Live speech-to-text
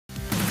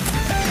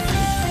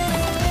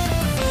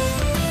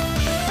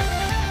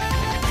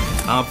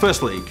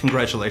Firstly,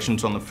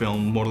 congratulations on the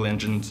film Mortal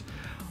Engines.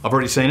 I've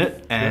already seen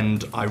it,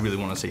 and I really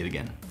want to see it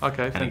again.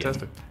 Okay,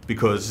 fantastic.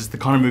 Because it's the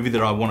kind of movie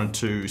that I wanted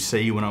to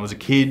see when I was a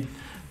kid.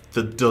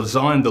 The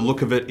design, the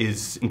look of it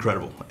is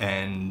incredible,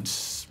 and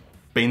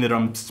being that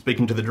I'm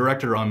speaking to the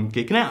director, I'm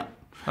geeking out.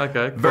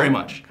 Okay, cool. Very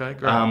much. Okay,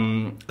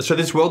 great. So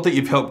this world that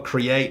you've helped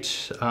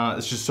create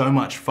is just so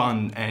much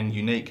fun and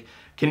unique.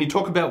 Can you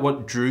talk about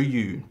what drew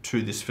you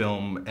to this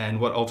film and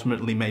what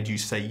ultimately made you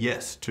say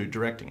yes to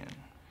directing it?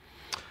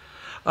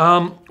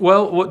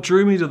 Well, what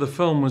drew me to the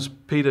film was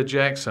Peter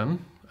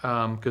Jackson,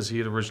 because he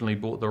had originally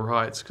bought the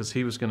rights because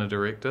he was going to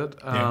direct it.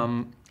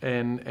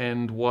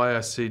 And why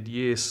I said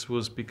yes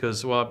was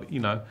because, well, you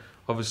know,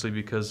 obviously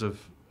because of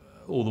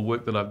all the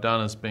work that I've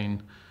done has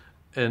been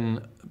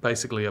in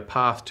basically a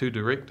path to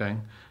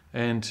directing,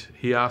 and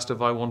he asked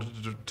if I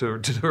wanted to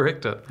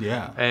direct it.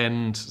 Yeah.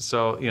 And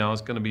so, you know, I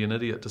was going to be an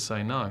idiot to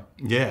say no.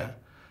 Yeah.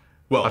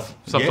 Well,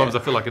 sometimes I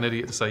feel like an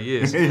idiot to say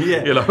yes.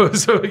 Yeah. You know,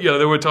 so you know,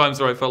 there were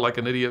times where I felt like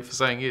an idiot for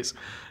saying yes,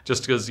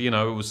 just because, you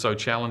know, it was so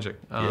challenging,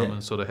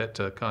 and sort of had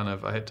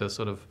to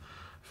sort of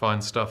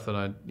find stuff that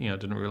I, you know,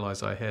 didn't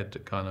realize I had to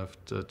kind of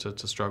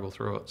to struggle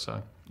through it.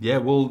 So yeah.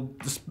 Well,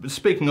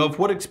 speaking of,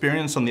 what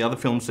experience on the other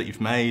films that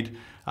you've made,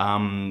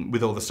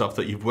 with all the stuff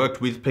that you've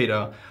worked with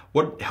Peter,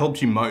 what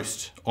helped you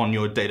most on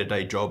your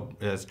day-to-day job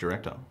as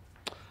director?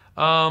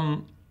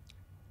 What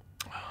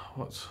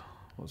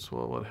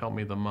helped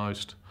me the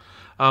most?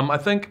 I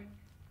think,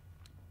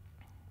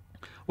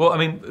 well, I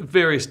mean,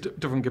 various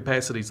different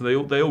capacities. They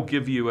all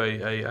give you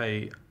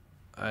a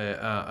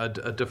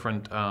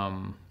different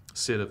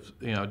set of,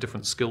 you know, a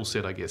different skill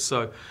set, I guess.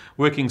 So,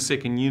 working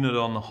second unit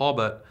on The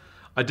Hobbit,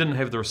 I didn't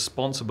have the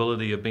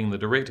responsibility of being the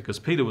director because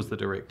Peter was the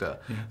director.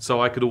 Yeah.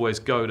 So I could always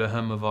go to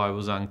him if I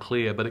was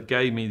unclear, but it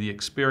gave me the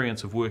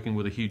experience of working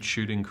with a huge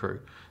shooting crew.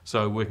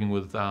 So working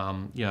with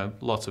you know,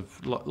 lots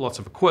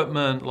of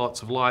equipment,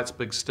 lots of lights,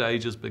 big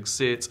stages, big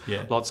sets,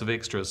 lots of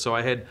extras. So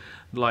I had,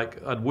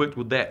 like, I'd worked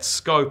with that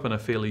scope in a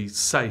fairly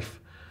safe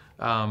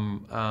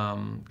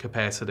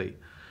capacity.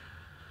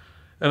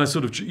 And I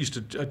sort of used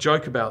to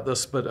joke about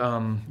this, but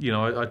you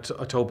know,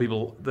 I told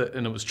people that,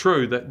 and it was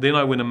true, that then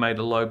I went and made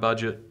a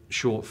low-budget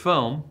short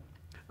film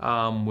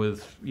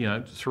with, you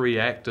know, 3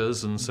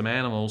 actors and some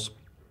animals,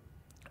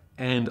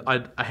 and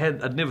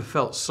I'd never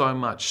felt so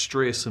much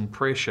stress and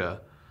pressure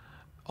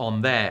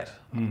on that.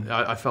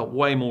 I felt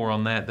way more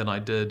on that than I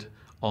did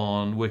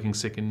on working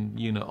second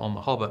unit on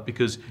The Hobbit,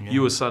 because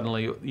you were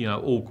suddenly, you know,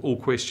 all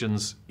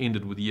questions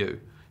ended with you.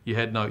 You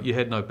had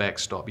no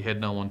backstop. You had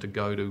no one to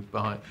go to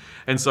behind,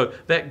 and so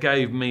that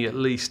gave me at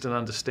least an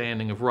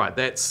understanding of, right,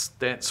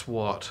 that's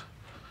what,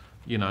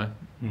 you know,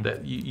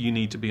 that you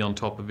need to be on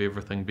top of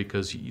everything,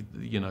 because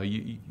you know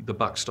the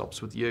buck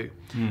stops with you,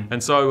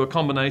 and so a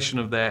combination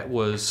of that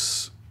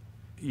was,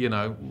 you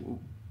know,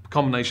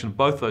 combination of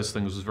both those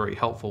things was very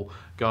helpful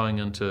going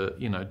into,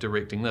 you know,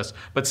 directing this.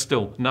 But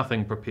still,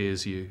 nothing can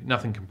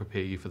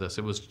prepare you for this.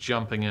 It was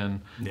jumping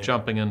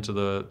into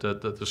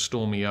the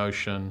stormy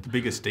ocean. The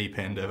biggest deep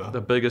end ever. The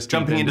biggest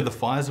jumping into the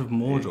fires of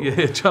Mordor.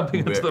 Yeah,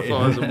 jumping into the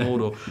fires of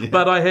Mordor.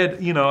 But I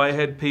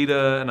had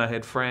Peter, and I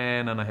had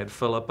Fran, and I had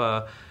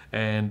Philippa,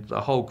 and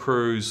the whole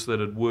crews that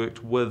had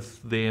worked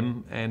with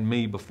them and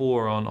me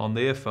before on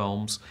their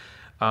films,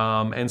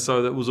 and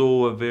so that was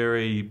all a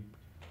very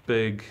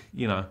big,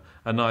 you know,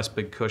 a nice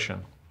big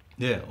cushion.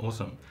 Yeah,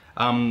 awesome.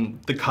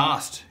 The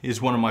cast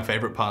is one of my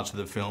favourite parts of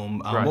the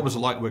film. What was it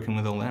like working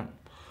with all them?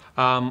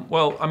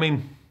 Well, I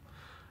mean,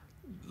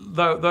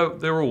 though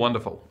they're all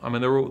wonderful. I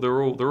mean, they're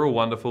all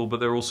wonderful, but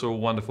they're also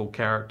wonderful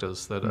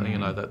characters that you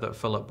know that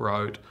Philip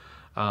wrote,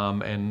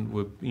 and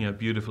were, you know,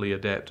 beautifully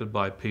adapted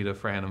by Peter,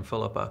 Fran, and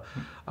Philippa.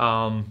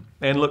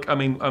 And look, I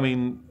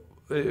mean,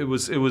 it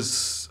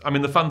was. I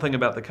mean, the fun thing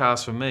about the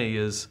cast for me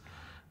is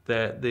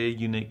that they're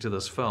unique to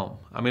this film.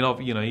 I mean,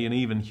 you know, and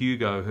even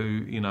Hugo, who,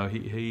 you know,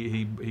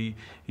 he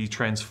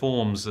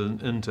transforms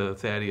into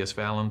Thaddeus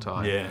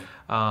Valentine.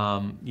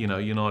 Yeah. You know,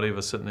 you're not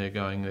ever sitting there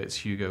going, "That's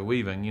Hugo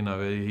Weaving." You know,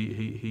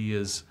 he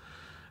is,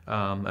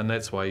 and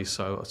that's why he's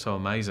so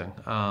amazing.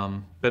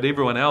 But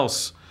everyone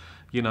else,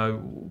 you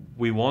know,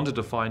 we wanted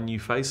to find new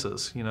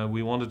faces. You know,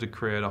 we wanted to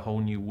create a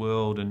whole new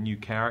world and new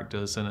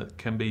characters, and it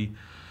can be,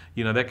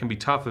 you know, that can be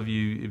tough if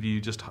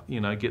you just,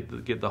 you know,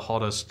 get the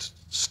hottest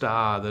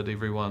star that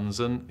everyone's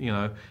in, you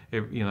know,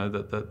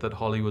 that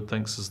Hollywood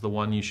thinks is the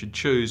one you should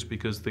choose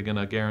because they're going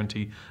to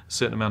guarantee a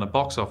certain amount of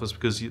box office,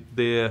 because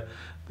they're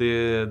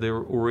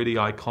already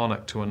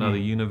iconic to another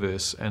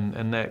universe,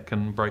 and that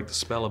can break the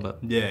spell a bit.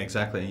 Yeah,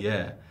 exactly.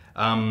 Yeah.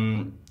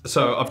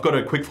 So I've got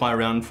a quick fire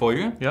round for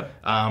you.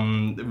 Yep.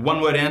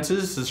 One-word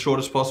answers, as short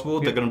as possible.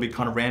 They're going to be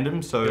kind of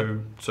random,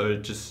 so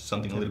just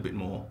something a little bit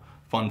more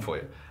fun for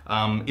you.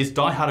 Is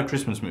Die Hard a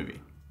Christmas movie?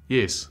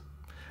 Yes.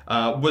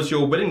 Was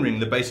your wedding ring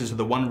the basis of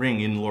the One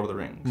Ring in Lord of the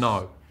Rings?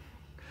 No.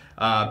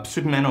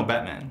 Superman or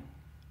Batman?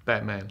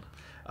 Batman.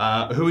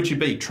 Who would you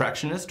be,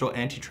 tractionist or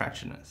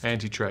anti-tractionist?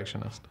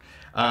 Anti-tractionist.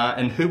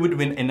 And who would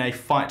win in a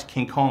fight,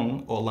 King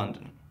Kong or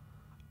London?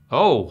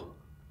 Oh.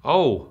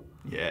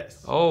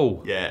 Yes.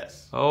 Oh.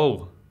 Yes.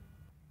 Oh.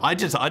 I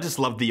just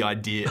love the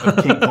idea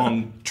of King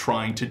Kong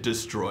trying to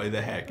destroy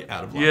the heck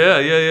out of life.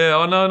 Yeah.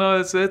 Oh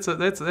no, that's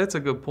a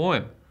good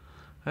point.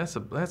 That's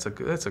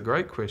a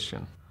great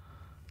question.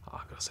 Oh,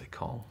 I gotta say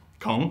Kong.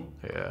 Kong?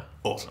 Yeah.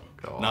 Awesome.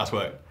 God. Nice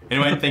work.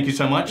 Anyway, thank you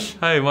so much.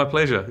 Hey, my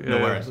pleasure. Yeah, No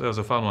worries. That was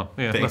a fun one.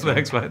 Yeah,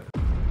 Thanks, mate.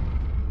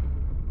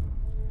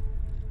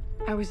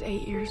 I was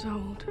 8 years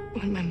old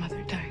when my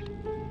mother died.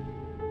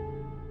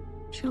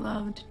 She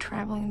loved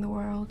traveling the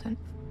world and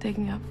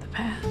digging up the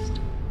past.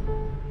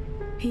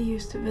 He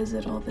used to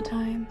visit all the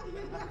time.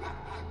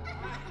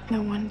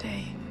 Now one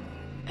day,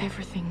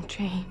 everything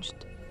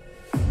changed.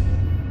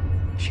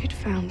 She'd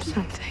found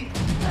something.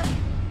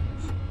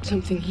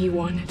 Something he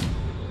wanted.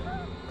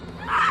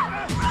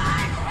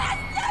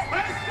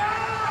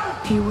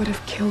 He would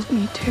have killed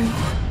me too.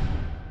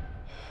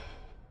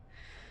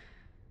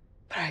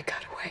 But I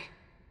got away.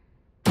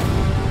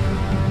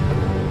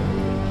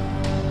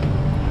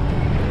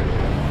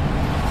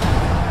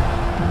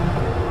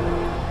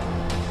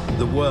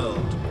 The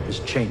world is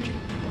changing.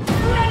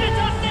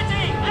 Predator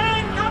City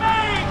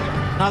incoming!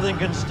 Nothing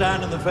can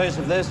stand in the face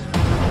of this.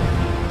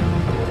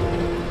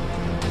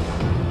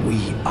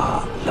 We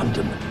are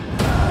London.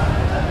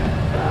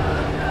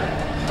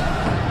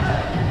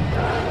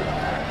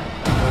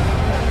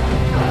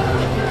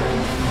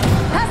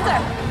 Hester!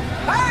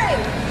 Hurry!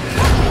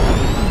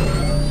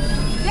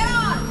 Get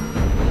on!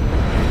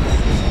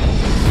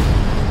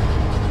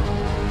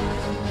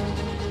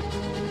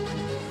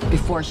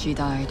 Before she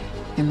died,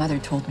 your mother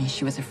told me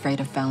she was afraid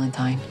of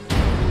Valentine.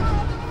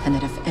 And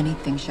that if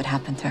anything should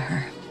happen to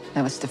her,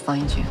 that was to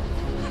find you.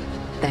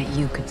 That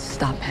you could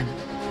stop him.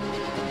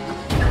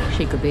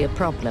 She could be a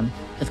problem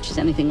if she's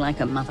anything like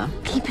her mother.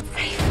 Keep it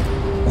safe.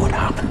 What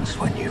happens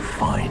when you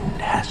find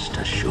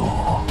Hester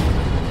Shaw?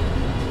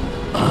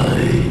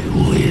 I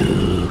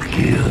will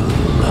kill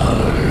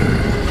her.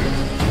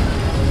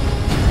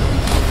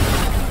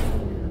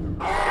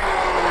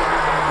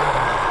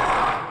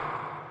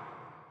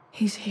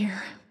 He's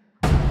here.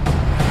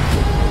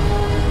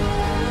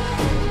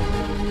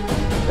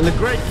 In the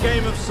great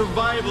game of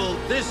survival,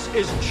 this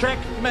is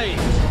checkmate.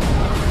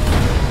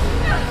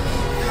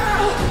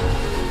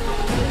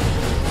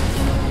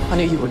 I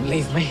knew you wouldn't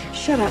leave me.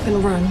 Shut up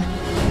and run.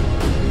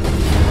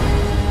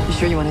 You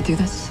sure you want to do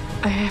this?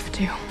 I have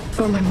to.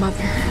 For my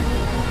mother.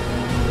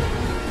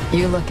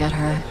 You look at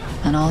her,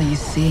 and all you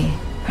see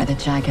are the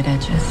jagged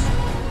edges.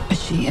 But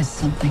she is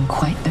something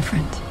quite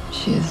different.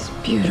 She is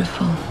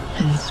beautiful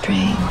and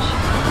strange.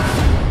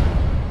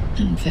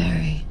 And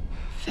very,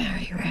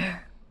 very rare.